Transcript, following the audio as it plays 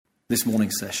this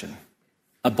morning's session.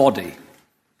 A body,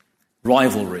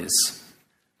 rivalries,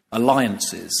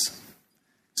 alliances,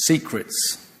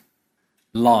 secrets,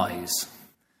 lies,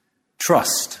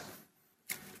 trust,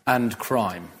 and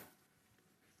crime.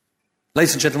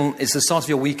 Ladies and gentlemen, it's the start of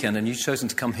your weekend and you've chosen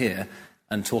to come here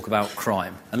and talk about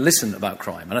crime and listen about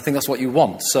crime. And I think that's what you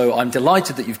want. So I'm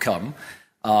delighted that you've come.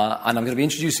 And I'm going to be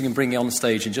introducing and bringing on the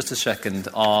stage in just a second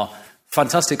our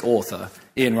fantastic author,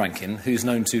 Ian Rankin, who's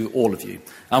known to all of you.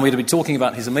 And we're going to be talking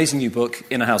about his amazing new book,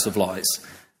 In a House of Lies.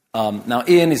 Now,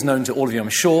 Ian is known to all of you, I'm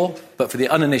sure, but for the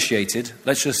uninitiated,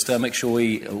 let's just make sure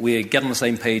we get on the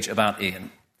same page about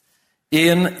Ian.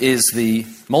 Ian is the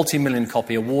multi-million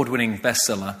copy, award-winning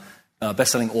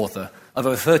best-selling author of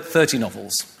over 30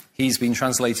 novels. He's been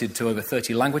translated to over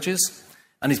 30 languages,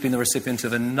 and he's been the recipient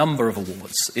of a number of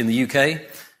awards in the UK,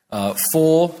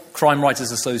 4 Crime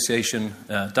Writers Association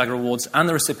Dagger Awards, and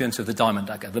the recipient of the Diamond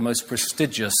Dagger, the most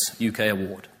prestigious UK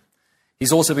award.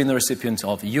 He's also been the recipient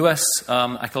of US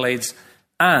accolades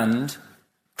and,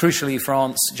 crucially,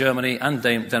 France, Germany, and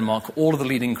Denmark, all of the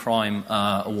leading crime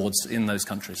awards in those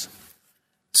countries.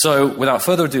 So, without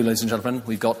further ado, ladies and gentlemen,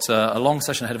 we've got a long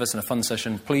session ahead of us and a fun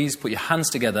session. Please put your hands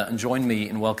together and join me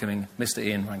in welcoming Mr.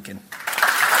 Ian Rankin.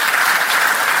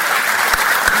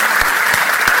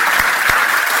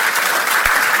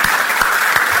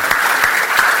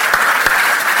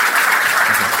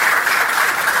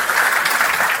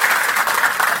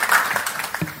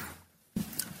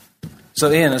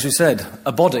 So, Ian, as we said,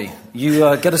 a body.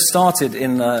 You get us started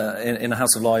in A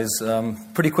House of Lies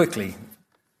pretty quickly.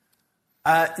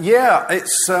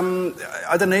 It's. I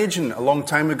had an agent a long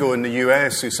time ago in the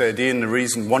US who said, Ian,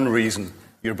 one reason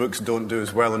your books don't do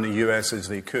as well in the US as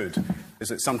they could is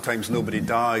that sometimes nobody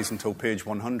dies until page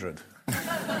 100.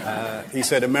 He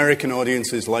said American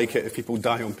audiences like it if people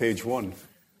die on page 1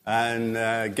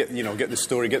 and get the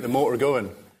story, get the motor going,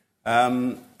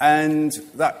 and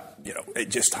that. It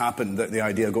just happened that the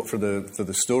idea I got for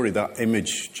the story, that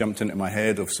image jumped into my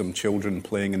head of some children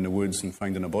playing in the woods and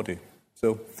finding a body.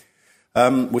 So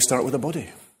we start with a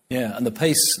body. Yeah, and the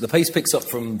pace picks up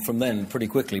from then pretty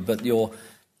quickly. But your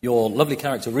lovely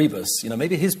character Rebus,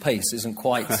 maybe his pace isn't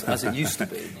quite as it used to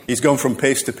be. He's gone from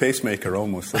pace to pacemaker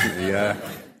almost, hasn't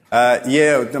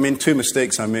he? 2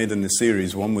 mistakes I made in the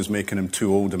series. One was making him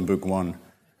too old in book 1.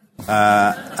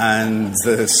 And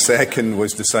the second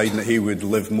was deciding that he would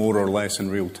live more or less in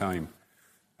real time.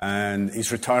 And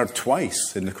he's retired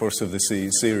twice in the course of the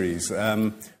series.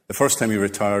 The first time he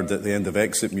retired at the end of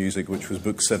Exit Music, which was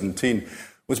book 17,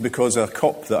 was because a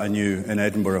cop that I knew in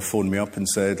Edinburgh phoned me up and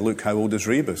said, look, how old is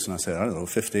Rebus? And I said, I don't know,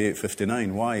 58,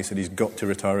 59. Why? He said, he's got to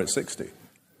retire at 60.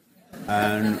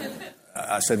 And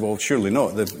I said, well, surely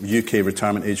not. The UK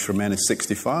retirement age for men is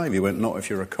 65. He went, not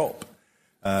if you're a cop.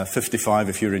 55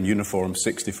 if you're in uniform,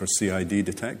 60 for CID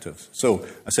detectives. So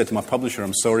I said to my publisher,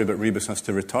 I'm sorry, but Rebus has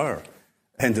to retire.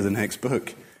 End of the next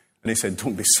book. And he said,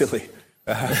 don't be silly.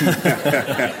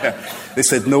 They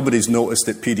said, nobody's noticed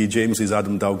that P.D. James's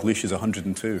Adam Dalgleish is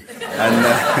 102. And,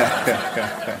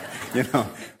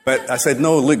 but I said,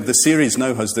 no, look, the series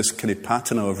now has this kind of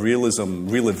patina of realism.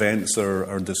 Real events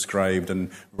are described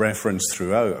and referenced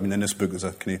throughout. I mean, in this book, there's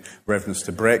a kind of reference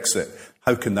to Brexit.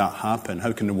 How can that happen?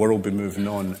 How can the world be moving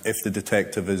on if the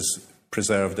detective is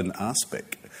preserved in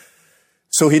aspic?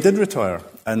 So he did retire,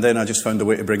 and then I just found a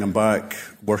way to bring him back,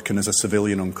 working as a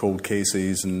civilian on cold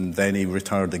cases, and then he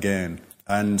retired again.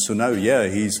 And so now,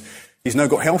 he's now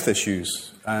got health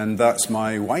issues, and that's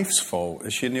my wife's fault.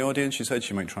 Is she in the audience? She said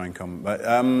she might try and come. But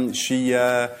she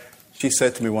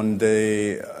said to me one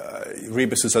day,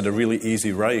 Rebus has had a really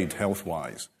easy ride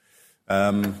health-wise.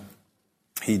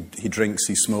 He drinks,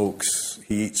 he smokes,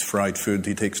 he eats fried food,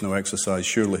 he takes no exercise.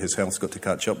 Surely his health's got to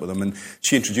catch up with him. And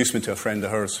she introduced me to a friend of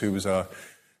hers who was a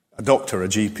doctor, a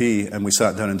GP, and we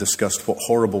sat down and discussed what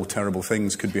horrible, terrible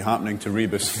things could be happening to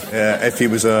Rebus if he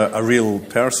was a real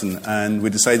person. And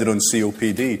we decided on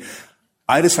COPD.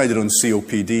 I decided on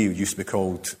COPD, it used to be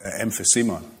called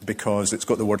emphysema, because it's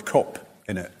got the word cop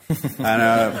in it. And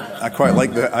I quite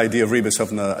like the idea of Rebus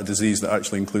having a disease that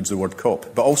actually includes the word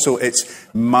cop. But also it's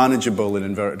manageable in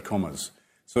inverted commas.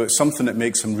 So it's something that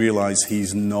makes him realise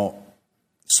he's not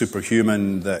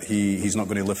superhuman, that he's not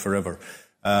going to live forever.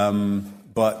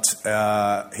 But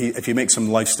if he makes some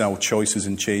lifestyle choices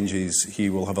and changes, he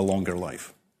will have a longer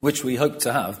life. Which we hope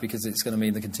to have, because it's going to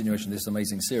mean the continuation of this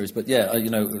amazing series. But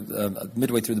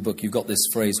midway through the book, you've got this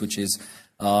phrase which is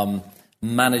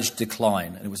managed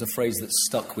decline. And it was a phrase that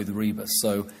stuck with Rebus.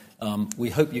 So we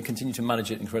hope you continue to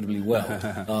manage it incredibly well.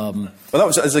 Well, that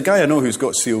was, as a guy I know who's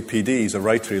got COPD, he's a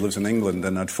writer, he lives in England,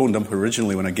 and I'd phoned him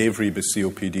originally when I gave Rebus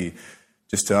COPD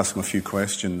just to ask him a few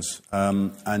questions.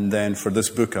 And then for this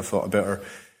book, I thought I better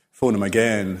phone him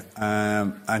again.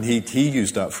 And he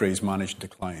used that phrase, managed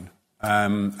decline.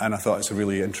 And I thought it's a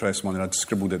really interesting one, and I'd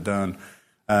scribbled it down.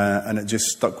 And it just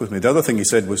stuck with me. The other thing he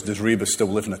said was, does Rebus still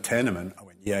live in a tenement? I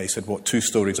went, yeah. He said, what, 2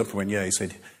 stories up? I went, yeah. He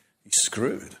said, he's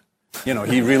screwed. You know,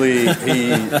 he really,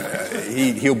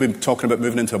 he'll be talking about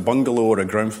moving into a bungalow or a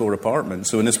ground floor apartment.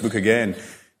 So in this book again,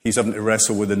 he's having to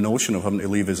wrestle with the notion of having to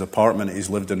leave his apartment he's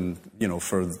lived in, you know,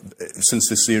 since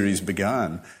the series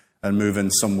began, and move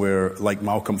in somewhere like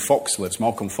Malcolm Fox lives.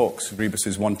 Malcolm Fox,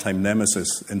 Rebus's one-time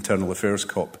nemesis, internal affairs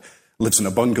cop, lives in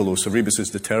a bungalow, so Rebus is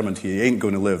determined he ain't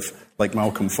going to live like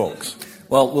Malcolm Fox.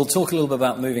 Well, we'll talk a little bit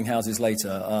about moving houses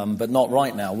later, but not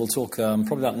right now. We'll talk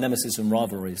probably about nemesis and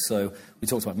rivalries. So we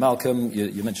talked about Malcolm,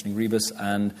 you're mentioning Rebus,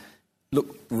 and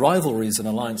look, rivalries and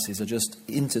alliances are just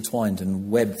intertwined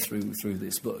and webbed through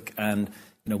this book. And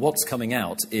you know what's coming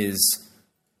out is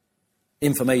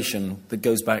information that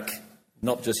goes back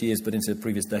not just years but into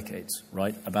previous decades,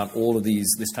 right? About all of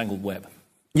this tangled web.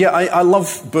 Yeah, I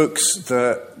love books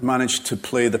that manage to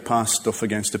play the past stuff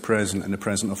against the present and the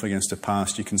present stuff against the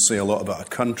past. You can say a lot about a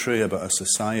country, about a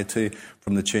society,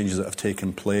 from the changes that have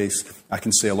taken place. I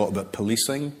can say a lot about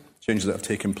policing, changes that have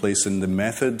taken place in the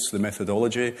methods, the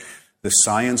methodology, the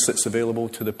science that's available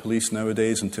to the police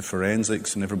nowadays and to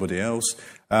forensics and everybody else.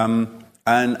 And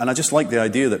I just like the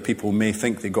idea that people may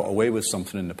think they got away with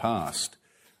something in the past,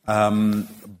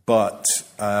 but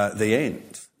they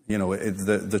ain't. You know,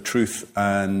 the truth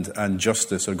and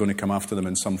justice are going to come after them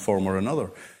in some form or another.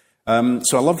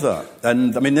 So I love that.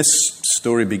 And, I mean, this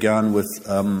story began with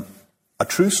a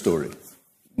true story.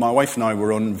 My wife and I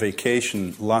were on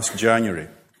vacation last January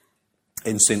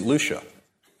in St. Lucia.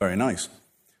 Very nice.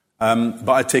 But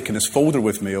I'd taken this folder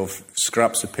with me of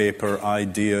scraps of paper,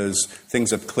 ideas,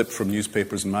 things I'd clipped from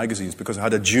newspapers and magazines because I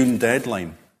had a June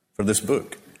deadline for this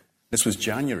book. This was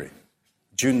January.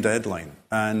 June deadline,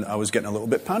 and I was getting a little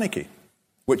bit panicky,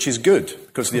 which is good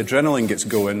because the adrenaline gets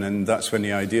going and that's when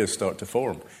the ideas start to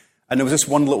form. And there was this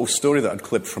one little story that I'd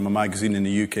clipped from a magazine in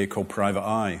the UK called Private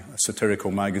Eye, a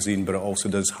satirical magazine, but it also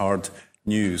does hard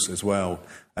news as well,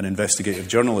 and investigative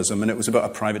journalism. And it was about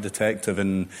a private detective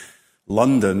in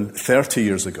London 30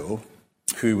 years ago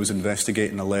who was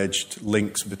investigating alleged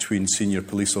links between senior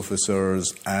police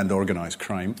officers and organised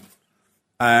crime.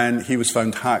 And he was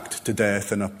found hacked to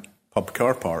death in a pub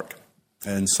car park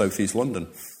in southeast London.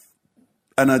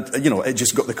 And, it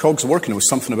just got the cogs working. There was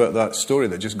something about that story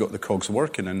that just got the cogs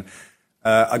working. And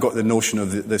I got the notion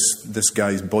of this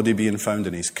guy's body being found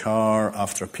in his car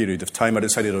after a period of time. I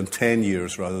decided on 10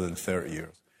 years rather than 30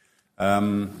 years.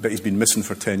 But he's been missing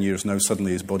for 10 years. Now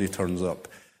suddenly his body turns up,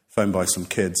 found by some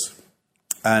kids.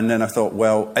 And then I thought,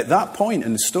 well, at that point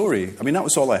in the story, I mean, that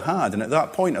was all I had. And at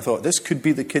that point, I thought, this could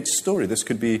be the kid's story. This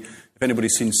could be, if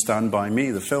anybody's seen Stand By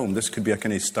Me, the film, this could be a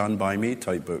kind of Stand By Me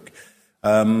type book.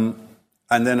 And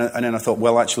then I thought,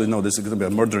 well, actually, no, this is going to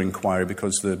be a murder inquiry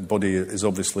because the body is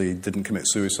obviously didn't commit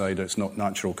suicide. It's not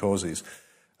natural causes.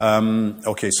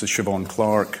 Okay, so Siobhan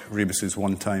Clarke, Rebus's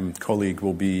one-time colleague,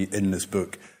 will be in this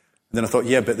book. Then I thought,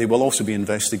 yeah, but they will also be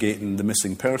investigating the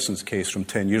missing persons case from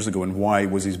 10 years ago and why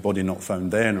was his body not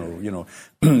found then? Or,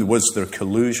 was there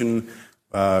collusion?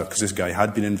 Because this guy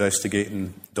had been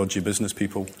investigating dodgy business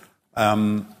people.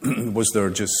 Was there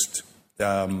just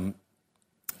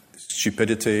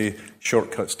stupidity,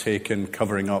 shortcuts taken,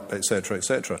 covering up, etc.,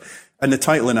 etc.? And the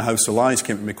title In a House of Lies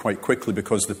came to me quite quickly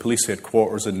because the police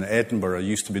headquarters in Edinburgh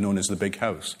used to be known as the Big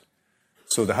House.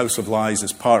 So the House of Lies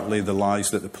is partly the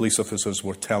lies that the police officers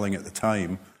were telling at the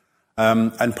time,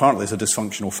 and partly it's a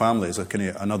dysfunctional family. It's a kind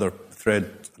of another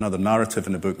thread, another narrative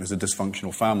in the book. There's a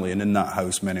dysfunctional family, and in that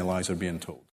house, many lies are being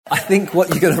told. I think what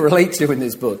you're going to relate to in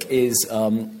this book is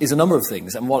a number of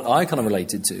things, and what I kind of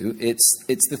related to,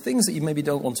 it's the things that you maybe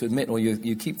don't want to admit or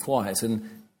you keep quiet, and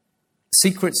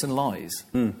secrets and lies.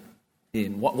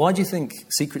 Ian, why do you think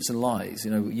secrets and lies?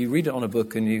 You read it on a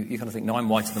book and you kind of think, no, I'm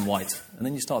whiter than white. And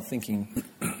then you start thinking,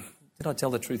 did I tell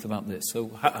the truth about this? So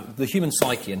the human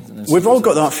psyche... We've all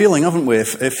got that feeling, haven't we?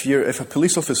 If a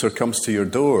police officer comes to your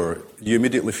door, you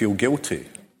immediately feel guilty.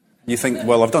 You think,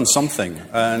 well, I've done something,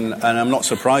 and I'm not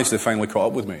surprised they finally caught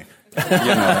up with me.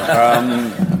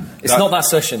 It's not that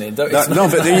session, Ian. But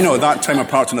that time I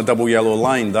parked in a double yellow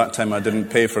line, that time I didn't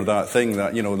pay for that thing,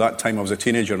 that time I was a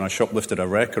teenager and I shoplifted a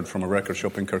record from a record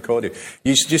shop in Kirkcaldy.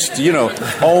 You just,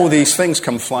 all these things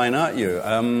come flying at you.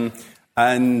 And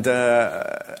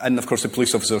And of course, the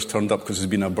police officers turned up because there's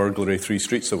been a burglary 3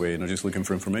 streets away and they're just looking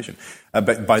for information.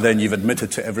 But by then, you've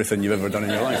admitted to everything you've ever done in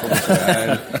your life,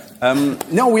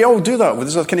 obviously. No, we all do that.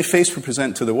 There's a kind of face we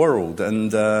present to the world.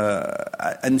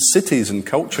 And cities and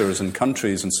cultures and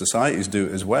countries and societies do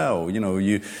it as well. You know,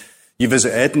 you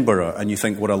visit Edinburgh and you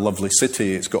think, what a lovely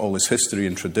city. It's got all this history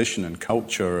and tradition and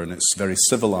culture and it's very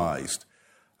civilized.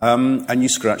 And you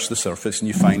scratch the surface and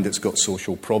you find it's got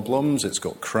social problems, it's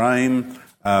got crime,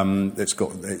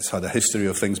 it's had a history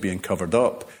of things being covered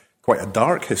up, quite a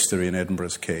dark history in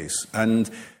Edinburgh's case.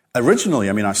 And originally,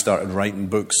 I mean, I started writing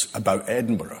books about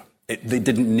Edinburgh. They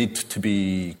didn't need to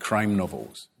be crime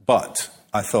novels, but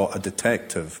I thought a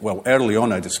detective, well, early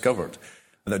on I discovered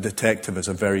that a detective is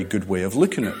a very good way of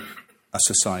looking at a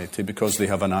society because they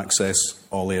have an access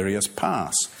all areas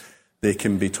pass. They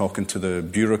can be talking to the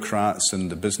bureaucrats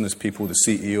and the business people, the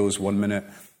CEOs 1 minute,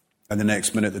 and the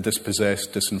next minute the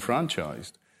dispossessed,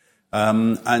 disenfranchised.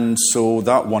 And so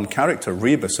that one character,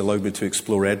 Rebus, allowed me to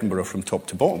explore Edinburgh from top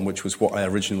to bottom, which was what I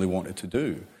originally wanted to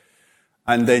do.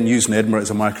 And then using Edinburgh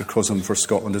as a microcosm for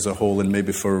Scotland as a whole and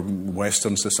maybe for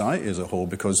Western society as a whole,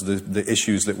 because the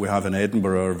issues that we have in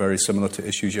Edinburgh are very similar to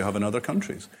issues you have in other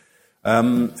countries.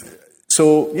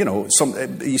 So, you know,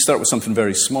 you start with something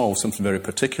very small, something very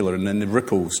particular, and then the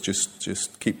ripples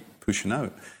just keep pushing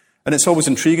out. And it's always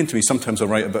intriguing to me. Sometimes I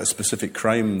write about a specific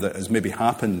crime that has maybe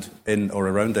happened in or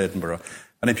around Edinburgh,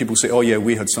 and then people say, oh, yeah,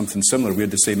 we had something similar. We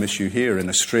had the same issue here in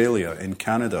Australia, in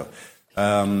Canada,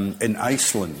 in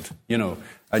Iceland, you know.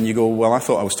 And you go, well, I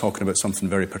thought I was talking about something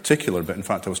very particular, but in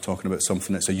fact I was talking about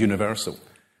something that's a universal.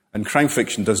 And crime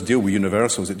fiction does deal with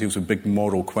universals. It deals with big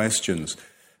moral questions.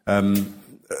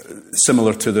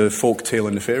 Similar to the folk tale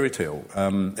and the fairy tale.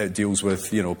 It deals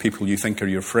with, you know, people you think are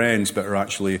your friends but are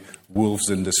actually wolves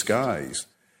in disguise.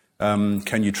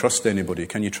 Can you trust anybody?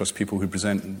 Can you trust people who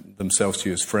present themselves to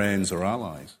you as friends or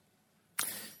allies?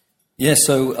 Yeah,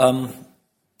 so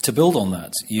to build on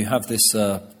that, you have this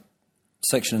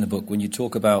section in the book when you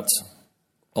talk about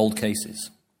old cases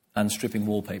and stripping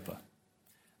wallpaper.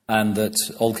 And that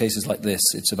old cases like this,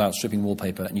 it's about stripping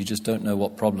wallpaper and you just don't know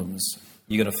what problems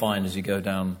you're going to find as you go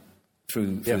down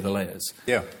through the layers.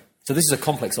 Yeah. So this is a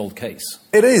complex old case.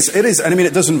 It is. And I mean,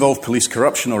 it does involve police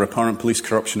corruption or apparent police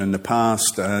corruption in the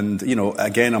past. And, you know,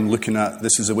 again, I'm looking at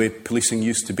this is the way policing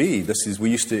used to be. We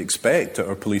used to expect that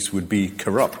our police would be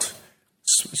corrupt.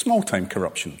 Small-time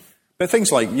corruption. But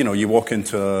things like, you know, you walk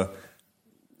into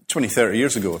 20, 30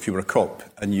 years ago, if you were a cop,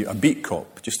 and a beat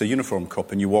cop, just a uniform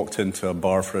cop, and you walked into a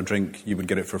bar for a drink, you would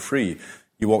get it for free.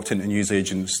 You walked into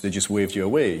newsagents, they just waved you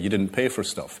away. You didn't pay for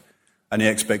stuff. And the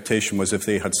expectation was if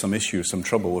they had some issue, some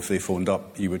trouble, if they phoned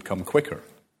up, you would come quicker.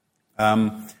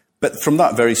 But from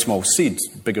that very small seed,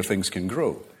 bigger things can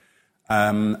grow.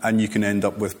 And you can end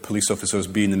up with police officers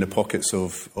being in the pockets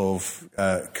of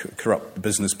corrupt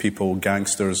business people,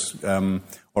 gangsters,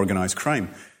 organised crime.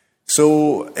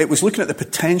 So it was looking at the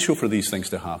potential for these things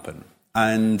to happen.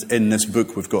 And in this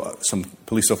book, we've got some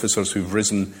police officers who've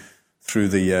risen through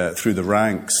the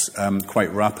ranks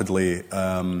quite rapidly,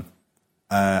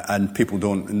 and people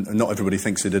not everybody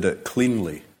thinks they did it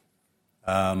cleanly.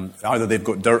 Either they've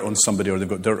got dirt on somebody or they've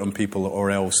got dirt on people, or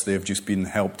else they've just been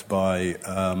helped by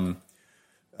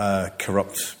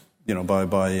corrupt, you know, by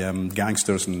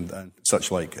gangsters and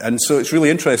such like. And so it's really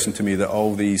interesting to me that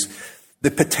the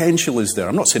potential is there.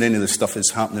 I'm not saying any of this stuff is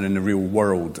happening in the real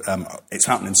world. It's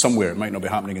happening somewhere. It might not be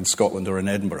happening in Scotland or in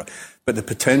Edinburgh. But the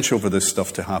potential for this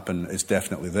stuff to happen is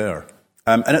definitely there.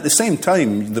 And at the same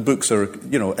time, the books are,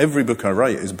 you know, every book I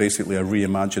write is basically a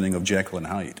reimagining of Jekyll and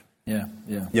Hyde. Yeah,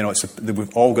 yeah. You know,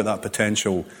 we've all got that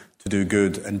potential to do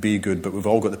good and be good, but we've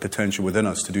all got the potential within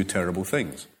us to do terrible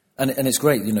things. And it's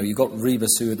great, you know, you've got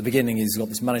Rebus, who at the beginning he's got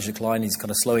this managed decline, he's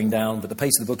kind of slowing down, but the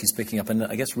pace of the book is picking up, and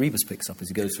I guess Rebus picks up as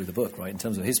he goes through the book, right, in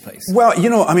terms of his pace. Well, you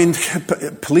know, I mean,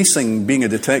 policing, being a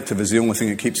detective is the only thing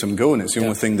that keeps him going. It's the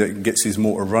only thing that gets his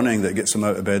motor running, that gets him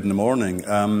out of bed in the morning.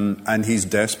 And he's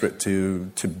desperate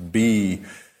to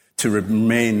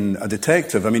remain a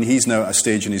detective. I mean, he's now at a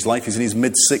stage in his life, he's in his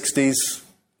mid-60s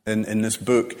in this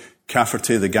book.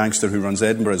 Cafferty, the gangster who runs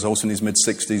Edinburgh, is also in his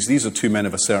mid-60s. These are two men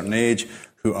of a certain age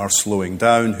who are slowing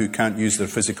down, who can't use their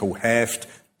physical heft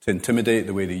to intimidate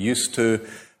the way they used to.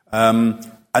 And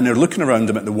they're looking around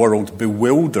them at the world,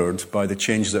 bewildered by the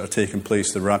changes that are taking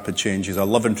place, the rapid changes. I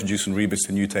love introducing Rebus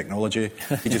to new technology.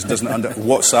 He just doesn't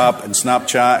WhatsApp and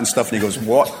Snapchat and stuff, and he goes,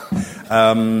 what?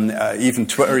 Even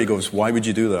Twitter, he goes, why would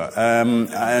you do that?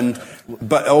 And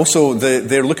But also,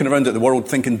 they're looking around at the world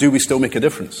thinking, do we still make a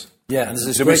difference? Yeah, and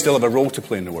do we still have a role to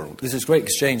play in the world? There's this great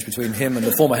exchange between him and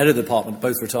the former head of the department,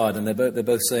 both retired, and they're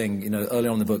both saying, early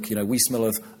on in the book, we smell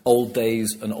of old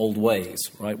days and old ways,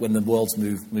 right, when the world's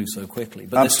move so quickly.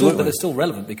 But they're still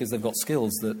relevant because they've got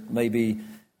skills that maybe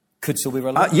could still be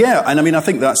relevant. Yeah, and I mean, I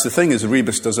think that's the thing, is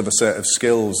Rebus does have a set of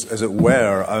skills, as it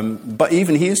were, but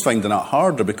even he is finding that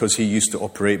harder because he used to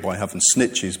operate by having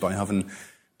snitches, by having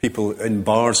people in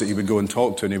bars that he would go and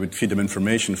talk to, and he would feed them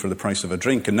information for the price of a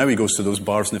drink. And now he goes to those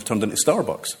bars and they've turned into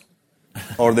Starbucks.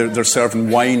 Or they're serving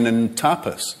wine and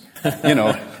tapas,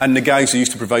 and the guys who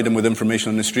used to provide him with information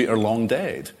on the street are long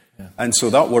dead. Yeah. And so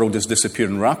that world is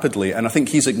disappearing rapidly. And I think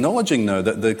he's acknowledging now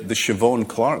that the Siobhan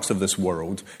Clarks of this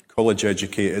world,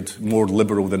 college-educated, more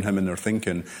liberal than him in their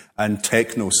thinking, and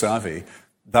techno-savvy,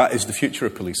 that is the future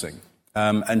of policing.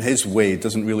 And his way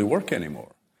doesn't really work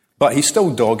anymore. But he's still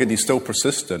dogged, he's still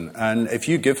persistent, and if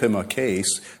you give him a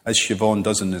case, as Siobhan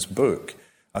does in this book,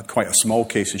 quite a small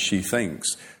case as she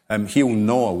thinks, he'll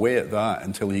gnaw away at that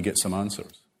until he gets some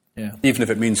answers. Yeah. Even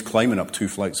if it means climbing up 2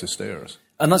 flights of stairs.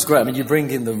 And that's great. I mean, you bring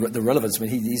in the relevance. I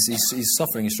mean, he's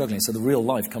suffering, he's struggling, so the real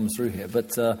life comes through here.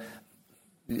 But, as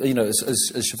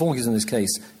Siobhan is in this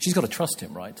case, she's got to trust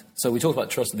him, right? So we talked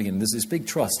about trust at the beginning. There's this big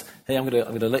trust. Hey, I'm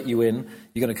going to let you in.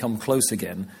 You're going to come close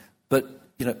again. But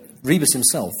Rebus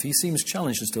himself, he seems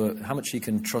challenged as to how much he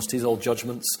can trust his old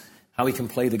judgments, how he can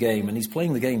play the game, and he's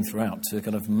playing the game throughout to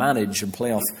kind of manage and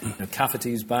play off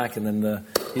Cafferty's back, and then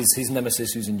his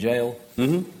nemesis who's in jail.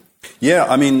 Mm-hmm. Yeah,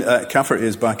 I mean, Cafferty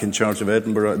is back in charge of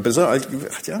Edinburgh. Bizarre,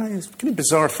 it's a kind of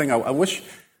bizarre thing. I wish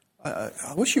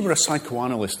you were a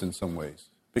psychoanalyst in some ways,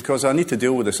 because I need to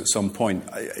deal with this at some point.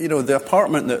 The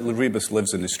apartment that Rebus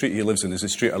lives in, the street he lives in, is the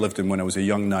street I lived in when I was a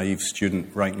young, naive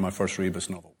student writing my first Rebus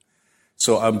novel.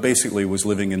 So I basically was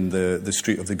living in the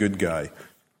street of the good guy.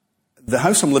 The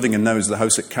house I'm living in now is the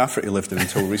house that Cafferty lived in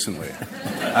until recently.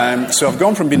 So I've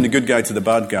gone from being the good guy to the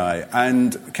bad guy.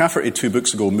 And Cafferty 2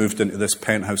 books ago moved into this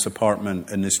penthouse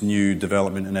apartment in this new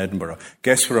development in Edinburgh.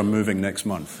 Guess where I'm moving next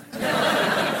month?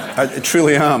 I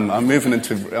truly am. I'm moving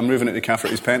into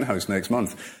Cafferty's penthouse next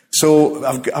month. So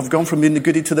I've gone from being the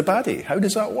goodie to the baddie. How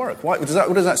does that work? What does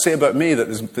that say about me, that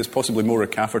there's possibly more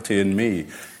of Cafferty in me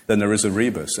than there is a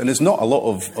Rebus? And there's not a lot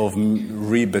of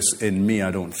Rebus in me, I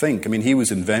don't think. I mean, he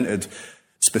was invented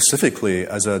specifically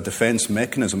as a defense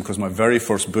mechanism because my very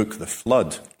first book, The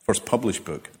Flood, first published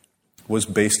book, was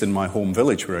based in my home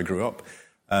village where I grew up.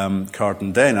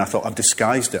 Carden Den. I thought, I've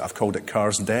disguised it. I've called it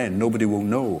Car's Den. Nobody will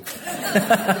know.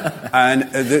 And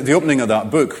the opening of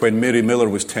that book, when Mary Miller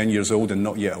was 10 years old and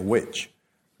not yet a witch,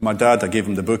 my dad, I gave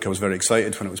him the book. I was very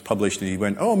excited when it was published, and he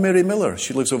went, "Oh, Mary Miller,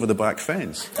 she lives over the back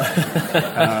fence."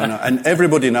 And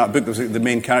everybody in that book, the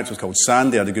main character was called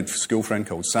Sandy. I had a good school friend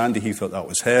called Sandy. He thought that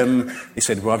was him. He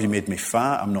said, "Well, have you made me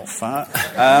fat? I'm not fat."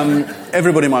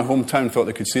 Everybody in my hometown thought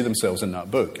they could see themselves in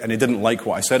that book, and he didn't like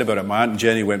what I said about it. My Aunt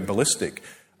Jenny went ballistic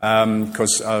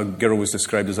because a girl was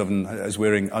described as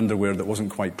wearing underwear that wasn't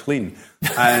quite clean.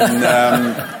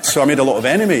 And so I made a lot of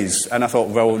enemies, and I thought,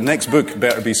 well, next book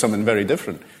better be something very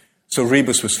different. So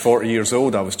Rebus was 40 years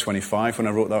old. I was 25 when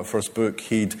I wrote that first book.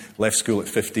 He'd left school at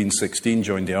 15, 16,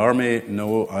 joined the army.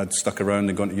 No, I'd stuck around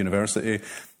and gone to university.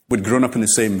 We'd grown up in the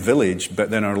same village,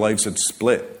 but then our lives had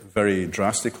split very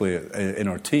drastically in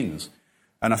our teens.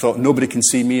 And I thought, nobody can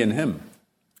see me and him.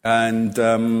 And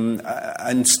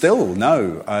still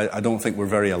now, I don't think we're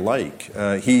very alike.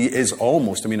 He is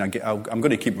almost, I'm going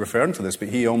to keep referring to this, but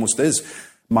he almost is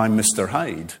my Mr.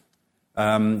 Hyde.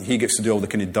 He gets to do all the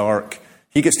kind of dark,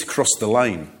 he gets to cross the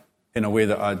line in a way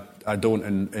that I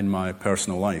don't in my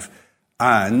personal life.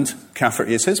 And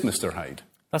Cafferty is his Mr. Hyde.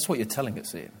 That's what you're telling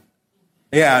us, Ian.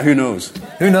 Yeah, who knows?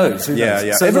 Who knows?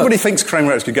 Yeah. So everybody thinks crime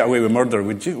writers could get away with murder.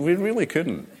 We really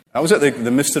couldn't. I was at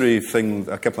the mystery thing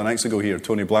a couple of nights ago here.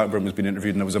 Tony Blackburn was being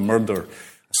interviewed, and there was a murder.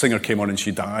 A singer came on and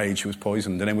she died. She was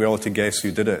poisoned. And then we all had to guess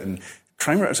who did it. And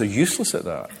crime writers are useless at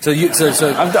that.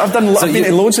 I've been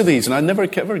to loads of these, and I never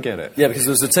ever get it. Yeah, because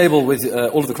there was a table with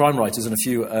all of the crime writers and a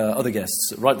few other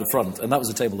guests right at the front, and that was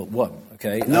the table that won.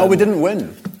 Okay. No, we didn't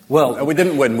win. Well, we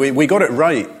didn't win. We got it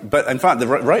right, but in fact, the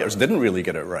writers didn't really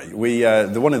get it right.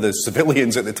 One of the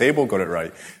civilians at the table got it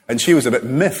right, and she was a bit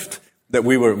miffed that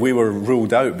we were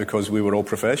ruled out because we were all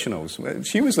professionals.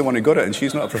 She was the one who got it, and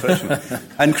she's not a professional.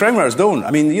 And crime writers don't.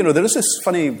 I mean, there is this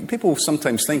funny... People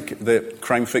sometimes think that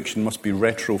crime fiction must be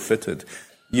retrofitted.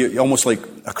 Almost like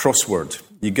a crossword.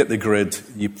 You get the grid,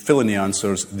 you fill in the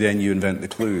answers, then you invent the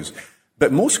clues.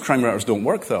 But most crime writers don't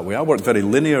work that way. I work very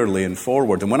linearly and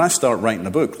forward. And when I start writing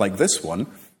a book like this one,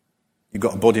 you've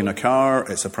got a body in a car,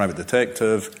 it's a private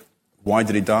detective. Why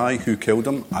did he die? Who killed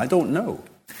him? I don't know.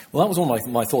 Well, that was one of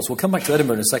my thoughts. We'll come back to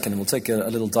Edinburgh in a second, and we'll take a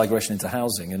little digression into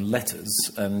housing and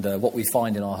letters and what we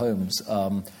find in our homes.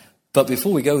 But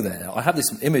before we go there, I have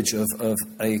this image of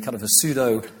a kind of a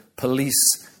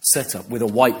pseudo-police setup with a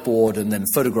whiteboard and then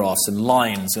photographs and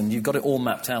lines, and you've got it all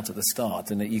mapped out at the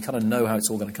start, and you kind of know how it's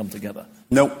all going to come together.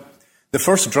 No. The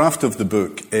first draft of the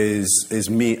book is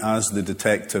me as the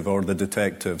detective or the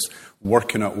detectives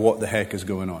working out what the heck is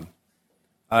going on.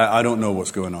 I don't know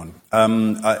what's going on.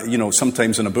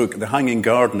 Sometimes in a book, The Hanging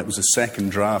Garden, it was the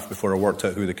second draft before I worked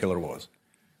out who the killer was.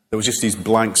 There was just these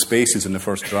blank spaces in the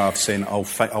first draft saying,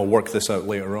 I'll work this out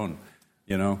later on,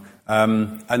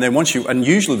 And then and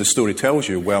usually the story tells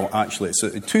you, well, actually, it's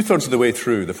 2/3 of the way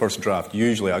through the first draft.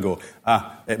 Usually I go,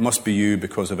 it must be you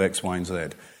because of X, Y, and Z.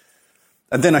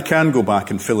 And then I can go back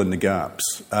and fill in the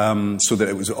gaps so that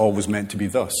it was always meant to be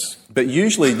thus. But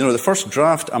usually, the first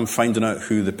draft, I'm finding out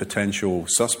who the potential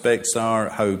suspects are,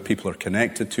 how people are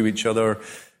connected to each other.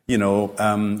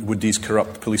 Would these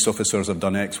corrupt police officers have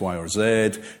done X, Y, or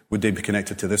Z? Would they be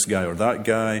connected to this guy or that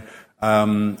guy?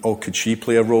 Could she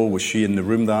play a role? Was she in the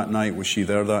room that night? Was she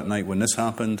there that night when this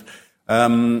happened?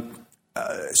 I'm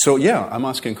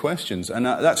asking questions. And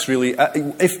that's really...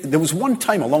 if there was one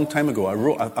time, a long time ago,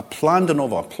 I planned a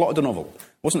novel, I plotted a novel.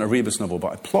 It wasn't a Rebus novel,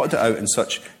 but I plotted it out in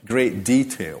such great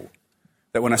detail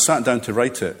that when I sat down to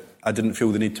write it, I didn't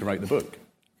feel the need to write the book.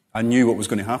 I knew what was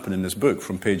going to happen in this book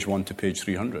from page 1 to page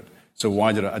 300. So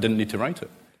I didn't need to write it.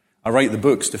 I write the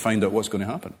books to find out what's going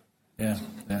to happen. Yeah.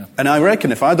 And I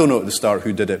reckon if I don't know at the start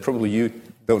who did it, probably you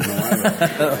don't know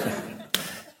either.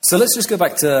 So let's just go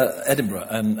back to Edinburgh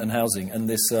and housing and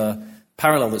this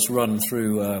parallel that's run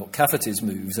through Cafferty's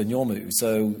moves and your moves.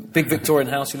 So big Victorian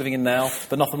house you're living in now,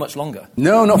 but not for much longer.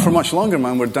 No, not for much longer,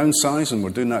 man. We're downsizing. We're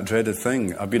doing that dreaded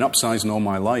thing. I've been upsizing all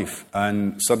my life,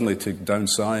 and suddenly to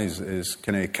downsize is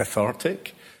kind of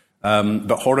cathartic,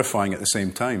 but horrifying at the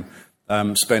same time.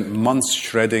 Spent months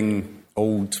shredding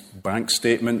old bank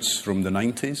statements from the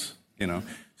 90s,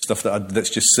 stuff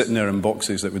that's just sitting there in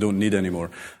boxes that we don't need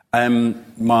anymore.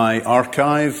 My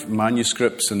archive,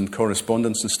 manuscripts and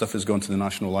correspondence and stuff has gone to the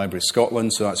National Library of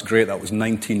Scotland, so that's great. That was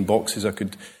 19 boxes I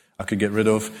could get rid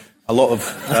of. A lot of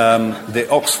the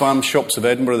Oxfam shops of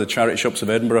Edinburgh, the charity shops of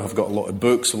Edinburgh, have got a lot of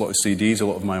books, a lot of CDs, a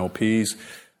lot of my LPs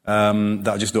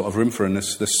that I just don't have room for in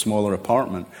this smaller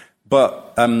apartment.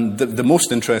 But the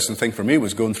most interesting thing for me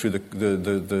was going through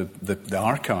the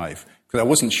archive, because I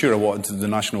wasn't sure I wanted the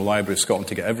National Library of Scotland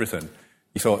to get everything.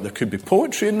 You thought there could be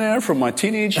poetry in there from my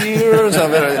teenage years,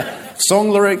 song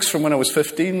lyrics from when I was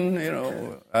 15,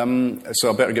 so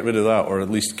I better get rid of that, or at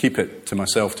least keep it to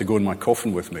myself to go in my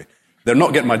coffin with me. They're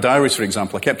not getting my diaries, for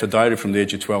example. I kept a diary from the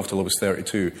age of 12 till I was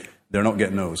 32. They're not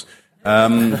getting those.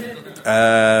 Although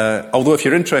if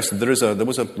you're interested, there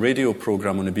was a radio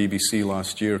programme on the BBC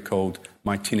last year called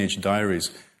My Teenage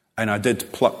Diaries, and I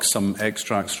did pluck some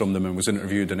extracts from them and was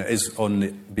interviewed, and it is on the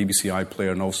BBC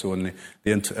iPlayer and also on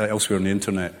elsewhere on the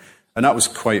internet. And that was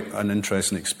quite an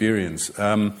interesting experience.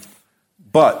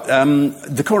 But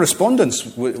the correspondence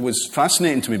was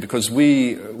fascinating to me because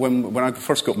when I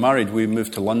first got married, we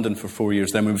moved to London for 4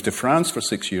 years, then we moved to France for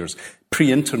 6 years,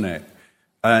 pre-internet.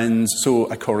 And so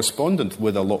I corresponded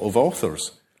with a lot of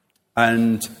authors.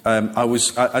 And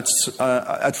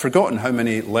I'd forgotten how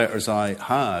many letters I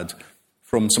had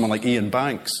from someone like Ian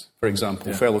Banks, for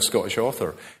example, fellow Scottish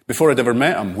author. Before I'd ever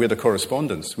met him, we had a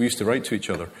correspondence. We used to write to each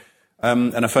other.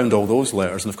 And I found all those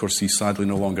letters, and of course he's sadly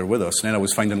no longer with us. And then I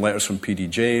was finding letters from P.D.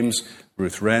 James,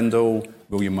 Ruth Rendell,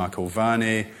 William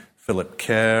McIlvanney, Philip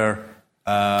Kerr,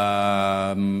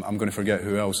 I'm going to forget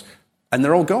who else. And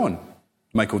they're all gone.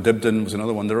 Michael Dibdin was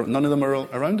another one. None of them are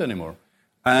around anymore.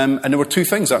 And there were two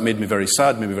things that made me very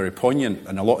sad, made me very poignant,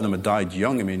 and a lot of them had died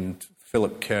young. I mean,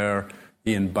 Philip Kerr,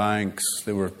 Ian Banks,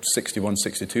 they were 61,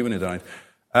 62 when they died.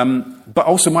 But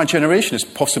also my generation is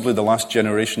possibly the last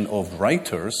generation of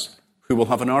writers who will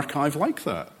have an archive like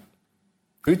that.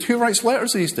 Who writes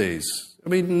letters these days? I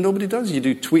mean, nobody does. You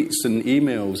do tweets and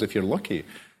emails if you're lucky.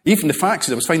 Even the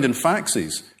faxes, I was finding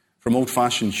faxes from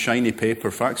old-fashioned shiny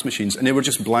paper fax machines, and they were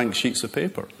just blank sheets of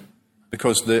paper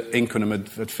because the ink on them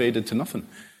had faded to nothing.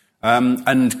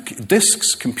 And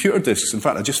discs, computer discs, in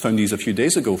fact, I just found these a few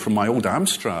days ago from my old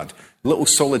Amstrad, little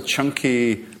solid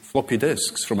chunky floppy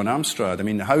disks from an Amstrad. I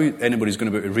mean, how anybody's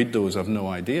going to be able to read those, I have no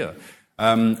idea.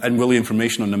 And will the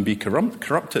information on them be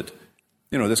corrupted?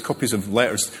 There's copies of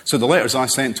letters. So the letters I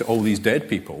sent to all these dead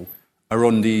people are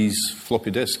on these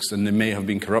floppy disks, and they may have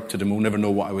been corrupted, and we'll never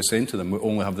know what I was saying to them. We'll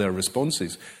only have their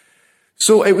responses.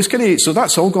 So it was so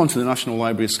that's all gone to the National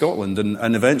Library of Scotland,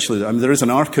 and eventually, there is an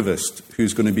archivist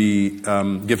who's going to be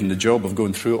given the job of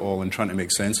going through it all and trying to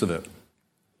make sense of it.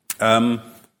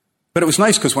 But it was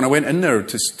nice because when I went in there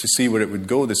to see where it would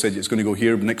go, they said it's going to go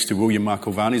here next to William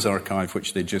McIlvanney's archive,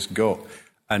 which they just got,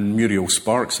 and Muriel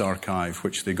Sparks' archive,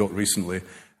 which they got recently,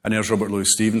 and there's Robert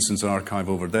Louis Stevenson's archive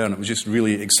over there. And it was just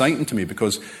really exciting to me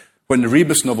because when the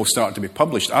Rebus novel started to be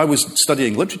published, I was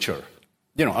studying literature.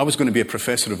 You know, I was going to be a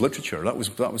professor of literature. That was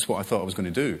what I thought I was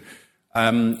going to do.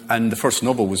 And the first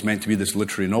novel was meant to be this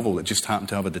literary novel that just happened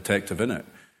to have a detective in it.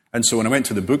 And so when I went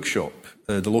to the bookshop,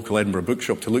 the local Edinburgh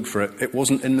bookshop, to look for it, it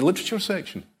wasn't in the literature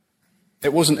section.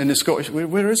 It wasn't in the Scottish...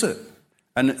 Where is it?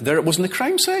 And there it was in the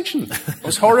crime section. I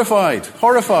was horrified.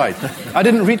 I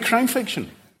didn't read crime fiction.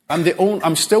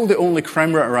 I'm still the only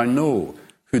crime writer I know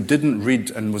who didn't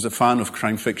read and was a fan of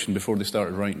crime fiction before they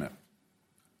started writing it.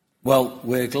 Well,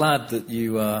 we're glad that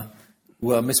you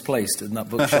were misplaced in that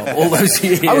bookshop all those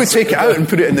years. I would take it out and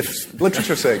put it in the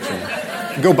literature section.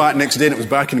 Go back next day and it was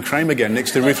back in crime again,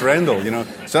 next to Ruth Rendell, you know.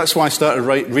 So that's why I started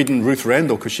reading Ruth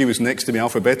Rendell, because she was next to me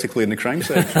alphabetically in the crime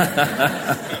section.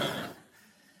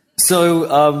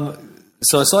 So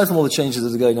aside from all the changes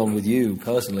that are going on with you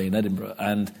personally in Edinburgh,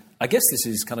 and I guess this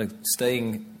is kind of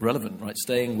staying relevant, right?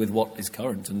 Staying with what is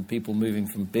current, and people moving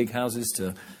from big houses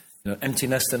to empty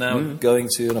nester now, going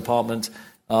to an apartment.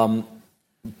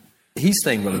 He's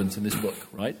staying relevant in this book,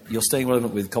 right? You're staying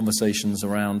relevant with conversations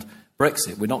around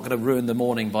Brexit. We're not going to ruin the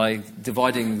morning by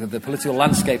dividing the political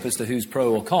landscape as to who's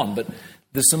pro or con, but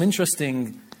there's some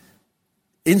interesting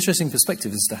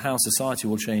perspectives as to how society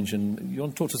will change. And you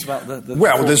want to talk to us about the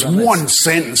well, there's one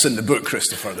sentence in the book,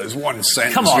 Christopher. There's one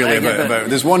sentence about...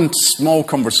 There's one small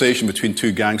conversation between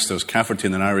two gangsters, Cafferty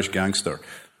and an Irish gangster,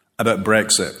 about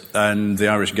Brexit. And the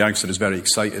Irish gangster is very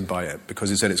excited by it because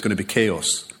he said it's going to be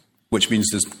chaos, which means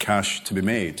there's cash to be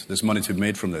made. There's money to be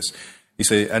made from this. He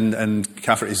said, and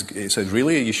Cafferty said,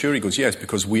 really, are you sure? He goes, yes,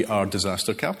 because we are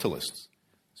disaster capitalists.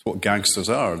 That's what gangsters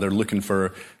are. They're looking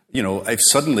for, if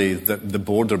suddenly the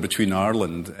border between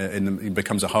Ireland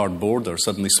becomes a hard border,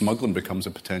 suddenly smuggling becomes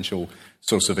a potential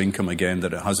source of income again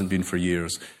that it hasn't been for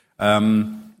years.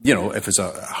 If it's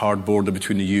a hard border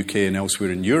between the UK and elsewhere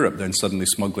in Europe, then suddenly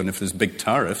smuggling, if there's big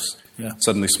tariffs,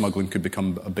 suddenly smuggling could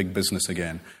become a big business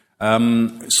again.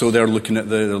 So they're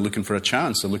looking for a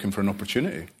chance, they're looking for an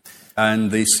opportunity.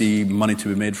 And they see money to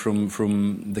be made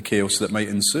from the chaos that might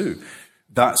ensue.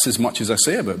 That's as much as I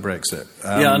say about Brexit.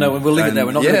 I know, and we'll leave it there.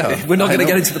 We're not going to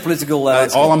get into the political...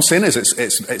 all I'm saying is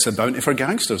it's a bounty for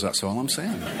gangsters, that's all I'm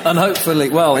saying. And hopefully,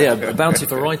 a bounty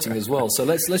for writing as well. So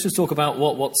let's just talk about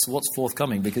what's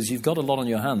forthcoming, because you've got a lot on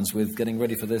your hands with getting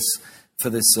ready for this,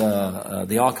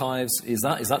 the archives. Is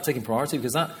that taking priority?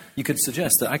 Because that, you could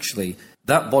suggest that actually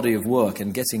that body of work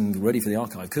and getting ready for the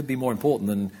archive could be more important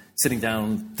than sitting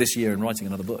down this year and writing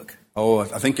another book. Oh,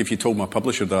 I think if you told my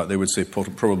publisher that, they would say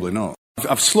probably not.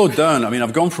 I've slowed down. I mean,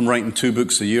 I've gone from writing 2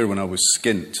 books a year when I was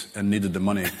skint and needed the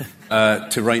money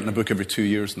to writing a book every 2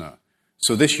 years now.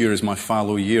 So this year is my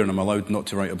fallow year, and I'm allowed not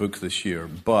to write a book this year.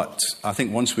 But I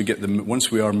think once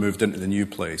we are moved into the new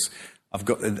place, I've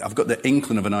got the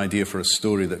inkling of an idea for a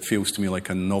story that feels to me like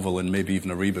a novel and maybe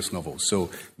even a Rebus novel. So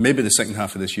maybe the second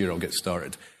half of this year I'll get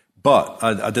started. But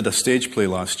I did a stage play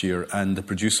last year, and the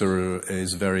producer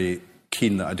is very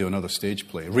keen that I do another stage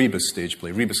play, Rebus stage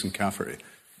play, Rebus and Cafferty,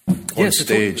 on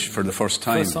stage for the first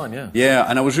time. First time, yeah. Yeah,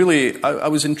 and I was really, I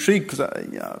was intrigued because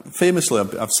famously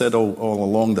I've said all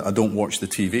along that I don't watch the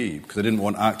TV because I didn't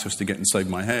want actors to get inside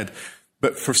my head.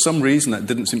 But for some reason, that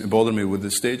didn't seem to bother me with the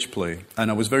stage play.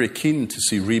 And I was very keen to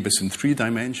see Rebus in 3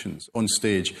 dimensions on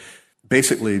stage,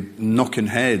 basically knocking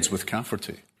heads with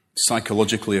Cafferty,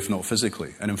 psychologically, if not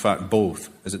physically. And in fact, both,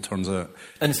 as it turns out.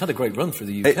 And it's had a great run through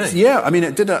the UK.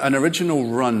 It did an original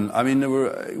run. I mean,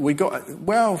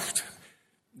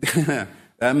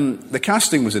 the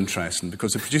casting was interesting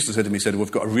because the producer said to me,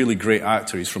 we've got a really great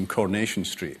actor, he's from Coronation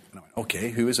Street. And I went, okay,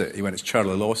 who is it? He went, it's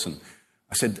Charlie Lawson.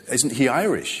 I said, isn't he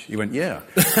Irish? He went, yeah.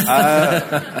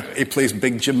 He plays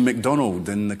Big Jim McDonald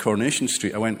in the Coronation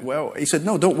Street. I went, well, he said,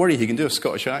 no, don't worry, he can do a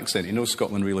Scottish accent. He knows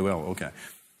Scotland really well. Okay.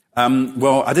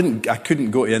 I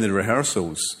couldn't go to any of the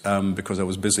rehearsals because I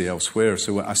was busy elsewhere.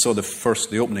 So I saw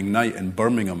the opening night in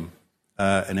Birmingham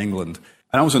in England.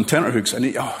 And I was on tenterhooks,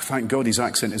 and thank God his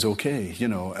accent is okay,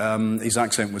 his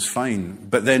accent was fine.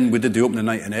 But then we did the opening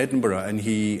night in Edinburgh, and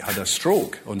he had a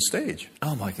stroke on stage.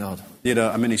 Oh, my God. He had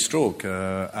a mini stroke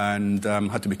and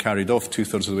had to be carried off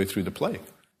 2/3 of the way through the play.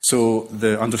 So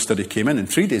the understudy came in, and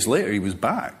 3 days later he was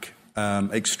back.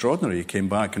 Extraordinary. He came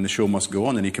back, and the show must go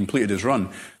on, and he completed his run.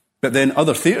 But then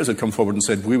other theatres had come forward and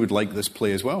said, we would like this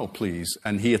play as well, please.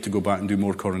 And he had to go back and do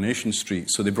more Coronation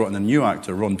Street. So they brought in a new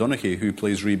actor, Ron Donaghy, who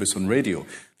plays Rebus on radio.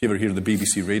 If you ever hear the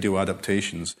BBC radio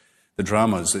adaptations, the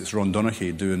dramas, it's Ron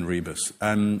Donaghy doing Rebus.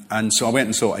 And so I went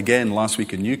and saw it again last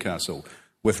week in Newcastle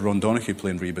with Ron Donahue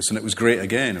playing Rebus, and it was great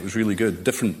again. It was really good.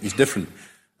 Different. He's different.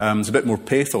 There's a bit more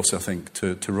pathos, I think,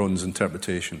 to Ron's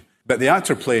interpretation. But the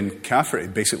actor playing Cafferty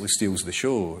basically steals the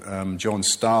show. John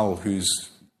Stahl, who's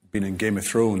been in Game of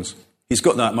Thrones, he's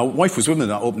got that. My wife was with me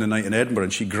that opening night in Edinburgh,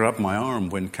 and she grabbed my arm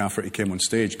when Cafferty came on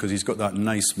stage because he's got that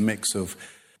nice mix of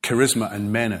charisma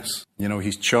and menace. You know,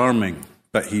 he's charming,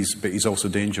 but he's also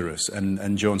dangerous,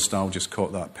 and John Stahl just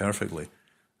caught that perfectly.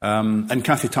 And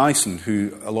Kathy Tyson,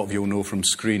 who a lot of you will know from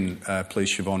Screen,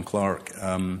 plays Siobhan Clarke.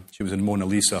 She was in Mona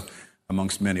Lisa,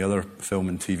 amongst many other film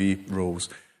and TV roles.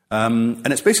 And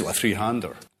it's basically a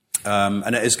three-hander.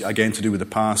 And it is, again, to do with the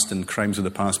past and crimes of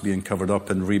the past being covered up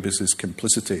and Rebus's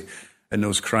complicity in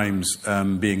those crimes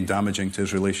being damaging to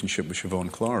his relationship with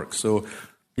Siobhan Clarke. So,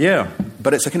 yeah,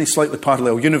 but it's a kind of slightly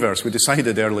parallel universe. We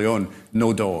decided early on,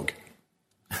 no dog.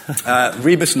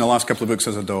 Rebus in the last couple of books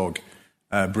has a dog,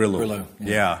 Brillo. Brillo,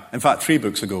 yeah. In fact, 3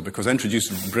 books ago, because I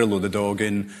introduced Brillo the dog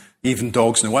in Even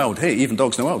Dogs in the Wild. Hey, Even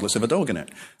Dogs in the Wild, let's have a dog in it.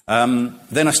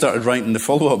 Then I started writing the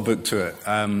follow-up book to it,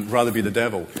 Rather Be the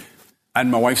Devil.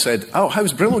 And my wife said, oh,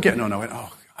 how's Brillo getting on? I went,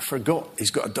 oh, I forgot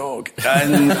he's got a dog.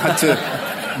 And had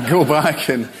to go back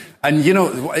and you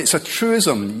know, it's a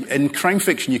truism. In crime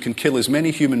fiction, you can kill as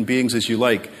many human beings as you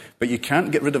like, but you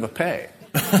can't get rid of a pet.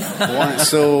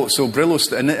 So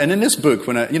Brillo, and in this book,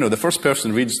 when the first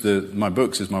person who reads my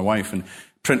books is my wife, and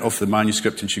print off the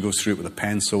manuscript, and she goes through it with a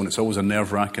pencil, and it's always a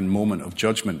nerve-wracking moment of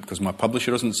judgment because my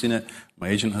publisher hasn't seen it, my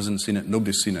agent hasn't seen it,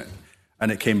 nobody's seen it,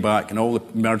 and it came back, and all the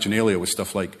marginalia was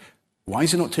stuff like, why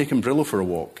is he not taking Brillo for a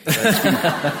walk?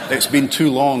 It's been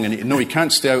too long, and he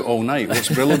can't stay out all night. What's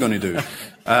Brillo going to do?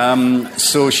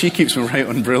 So she keeps me right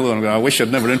on Brillo, and I'm going, I wish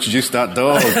I'd never introduced that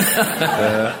dog.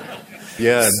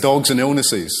 Yeah, dogs and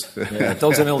illnesses. Yeah,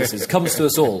 dogs and illnesses. Comes to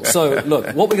us all. So, look,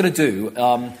 what we're going to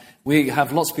do, we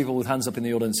have lots of people with hands up in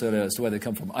the audience earlier as to where they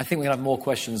come from. I think we're going to have more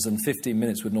questions than 15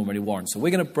 minutes would normally warrant. So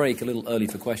we're going to break a little early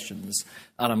for questions,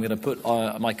 and I'm going to put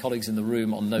my colleagues in the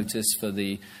room on notice for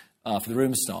the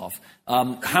room staff.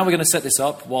 How we're going to set this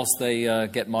up whilst they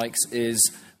get mics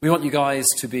is we want you guys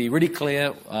to be really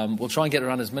clear. We'll try and get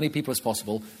around as many people as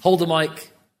possible. Hold the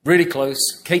mic really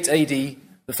close. Kate A.D.,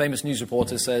 the famous news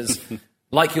reporter, says,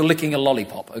 like you're licking a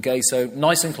lollipop, okay? So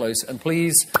nice and close. And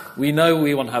please, we know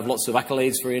we want to have lots of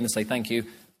accolades for Ian and say thank you.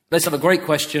 Let's have a great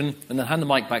question and then hand the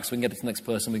mic back so we can get it to the next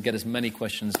person. We can get as many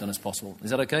questions done as possible. Is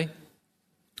that okay?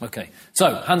 Okay.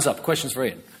 So, hands up. Questions for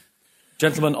Ian.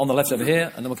 Gentleman on the left over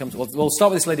here, and then we'll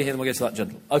start with this lady here and we'll get to that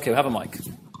gentleman. Okay, we have a mic.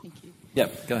 Thank you. Yeah,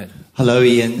 go ahead. Hello,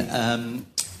 Ian.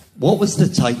 What was the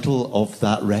title of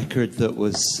that record that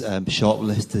was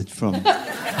shoplifted from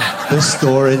the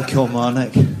store in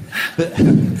Kilmarnock?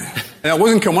 It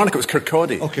wasn't Kilmarnock, it was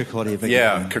Kirkcaldy. Oh, Kirkcaldy.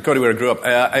 Yeah, Kirkcaldy, where I grew up.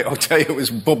 I'll tell you, it was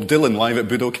Bob Dylan live at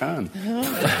Budokan.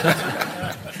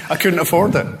 I couldn't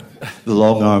afford it. The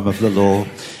long arm of the law.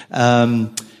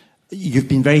 You've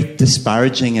been very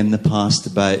disparaging in the past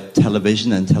about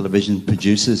television and television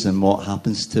producers and what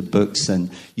happens to books,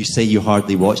 and you say you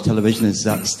hardly watch television. Is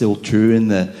that still true in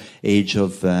the age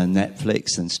of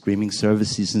Netflix and streaming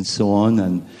services and so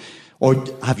on? Or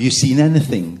have you seen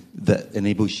anything that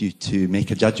enables you to make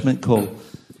a judgment call?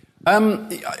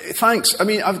 Thanks. I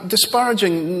mean,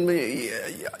 disparaging,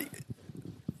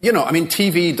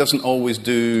 TV doesn't always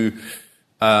do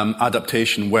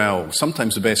adaptation well.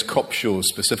 Sometimes the best cop shows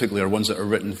specifically are ones that are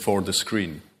written for the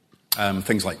screen.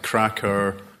 Things like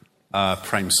Cracker,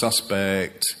 Prime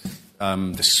Suspect,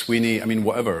 The Sweeney,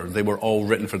 whatever. They were all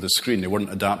written for the screen. They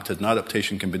weren't adapted, and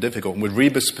adaptation can be difficult. And with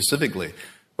Rebus specifically,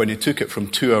 when they took it from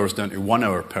 2 hours down to 1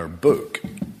 hour per book,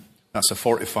 that's a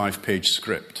 45-page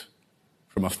script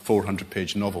from a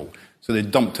 400-page novel. So they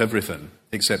dumped everything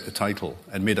except the title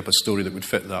and made up a story that would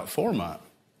fit that format.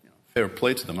 Fair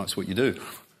play to them, that's what you do.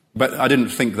 But I didn't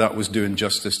think that was doing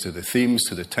justice to the themes,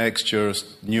 to the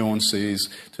textures, nuances,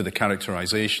 to the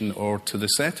characterization, or to the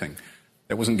setting.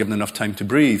 It wasn't given enough time to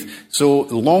breathe. So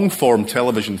long-form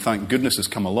television, thank goodness, has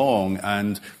come along,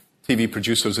 and TV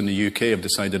producers in the UK have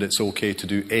decided it's okay to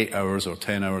do 8 hours or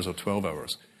 10 hours or 12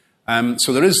 hours.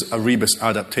 So there is a Rebus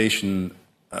adaptation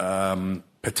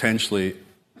potentially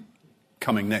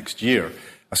coming next year.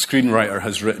 A screenwriter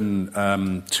has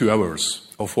written 2 hours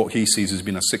of what he sees as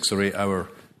being a 6 or 8 hour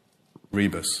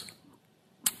Rebus,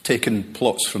 taking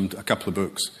plots from a couple of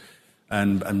books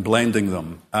and blending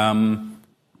them. And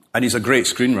he's a great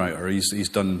screenwriter. He's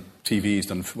done TV, he's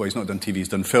not done TV, he's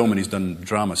done film, and he's done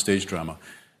drama, stage drama.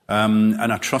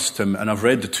 And I trust him, and I've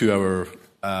read the 2 hour,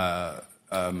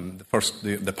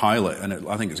 the pilot, and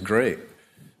I think it's great.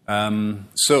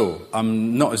 So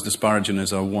I'm not as disparaging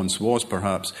as I once was,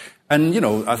 perhaps. And,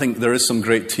 I think there is some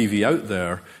great TV out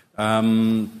there.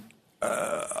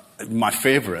 My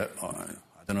favourite,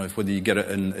 I don't know whether you get it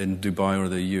in Dubai or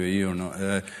the UAE or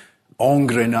not.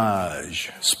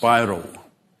 Engrenage, Spiral,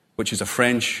 which is a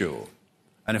French show.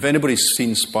 And if anybody's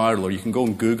seen Spiral, or you can go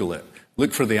and Google it,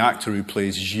 look for the actor who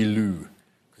plays Gilou.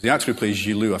 Because the actor who plays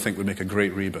Gilou, I think, would make a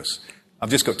great Rebus.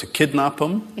 I've just got to kidnap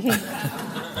him,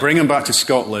 bring him back to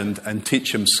Scotland, and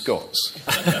teach him Scots.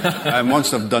 And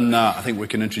once I've done that, I think we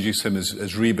can introduce him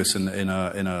as Rebus in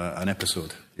an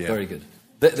episode. Yeah. Very good.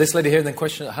 This lady here, and then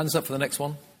question. Hands up for the next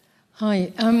one.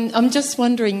 Hi. I'm just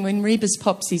wondering, when Rebus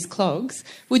pops his clogs,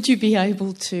 would you be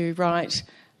able to write,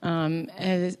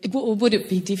 or would it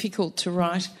be difficult to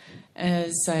write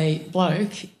as a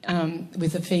bloke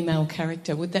with a female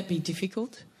character? Would that be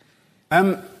difficult?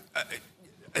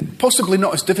 Possibly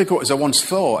not as difficult as I once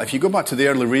thought. If you go back to the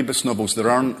early Rebus novels, there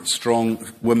aren't strong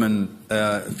women,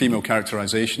 female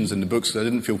characterizations in the books. I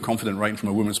didn't feel confident writing from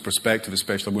a woman's perspective,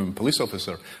 especially a woman police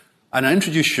officer. And I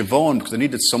introduced Siobhan because I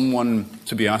needed someone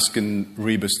to be asking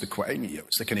Rebus the question.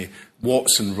 It's the kind of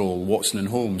Watson role, Watson and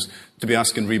Holmes, to be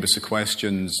asking Rebus the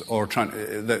questions or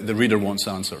the reader wants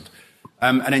answered.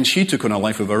 And then she took on a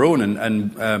life of her own,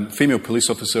 and female police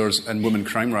officers and women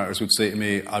crime writers would say to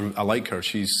me, I like her,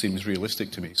 she seems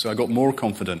realistic to me. So I got more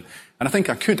confident. And I think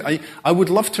I could. I would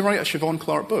love to write a Siobhan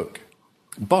Clarke book,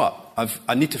 but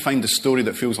I need to find a story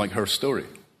that feels like her story.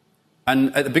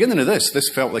 And at the beginning of this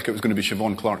felt like it was going to be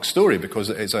Siobhan Clarke's story because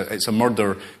it's a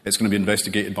murder, it's going to be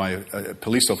investigated by a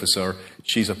police officer,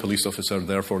 she's a police officer,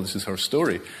 therefore this is her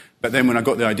story. But then when I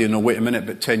got the idea, no, wait a minute,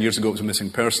 but 10 years ago it was a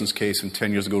missing persons case and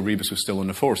 10 years ago Rebus was still on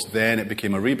the force, then it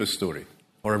became a Rebus story,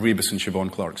 or a Rebus and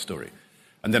Siobhan Clarke story.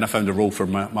 And then I found a role for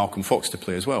Malcolm Fox to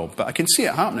play as well. But I can see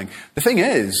it happening. The thing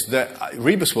is that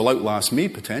Rebus will outlast me,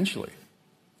 potentially.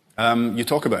 You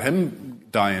talk about him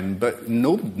dying, but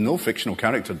no fictional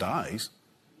character dies.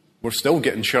 We're still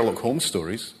getting Sherlock Holmes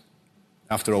stories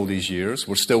after all these years.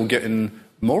 We're still getting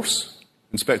Morse,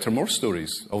 Inspector Morse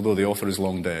stories, although the author is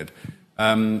long dead.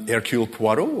 Hercule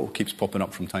Poirot keeps popping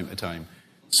up from time to time.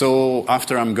 So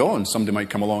after I'm gone, somebody might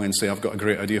come along and say, I've got a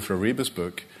great idea for a Rebus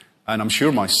book. And I'm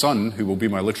sure my son, who will be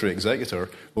my literary executor,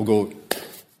 will go,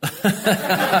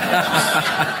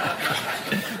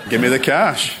 give me the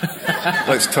cash.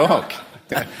 Let's talk.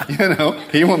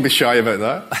 He won't be shy about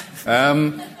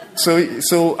that. So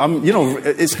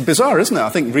it's bizarre, isn't it? I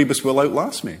think Rebus will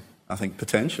outlast me. I think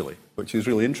potentially, which is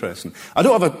really interesting. I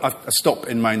don't have a stop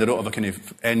in mind. I don't have a kind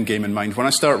of end game in mind. When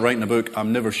I start writing a book,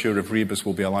 I'm never sure if Rebus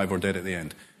will be alive or dead at the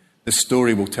end. The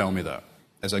story will tell me that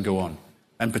as I go on.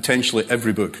 And potentially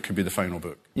every book could be the final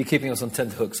book. You're keeping us on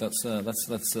tenterhooks.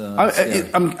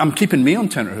 I'm keeping me on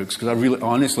tenterhooks because I really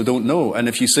honestly don't know. And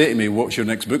if you say to me, what's your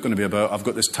next book going to be about? I've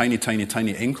got this tiny, tiny,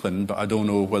 tiny inkling, but I don't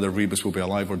know whether Rebus will be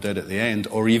alive or dead at the end,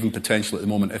 or even potentially at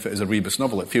the moment, if it is a Rebus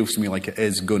novel, it feels to me like it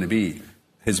is going to be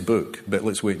his book. But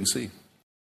let's wait and see.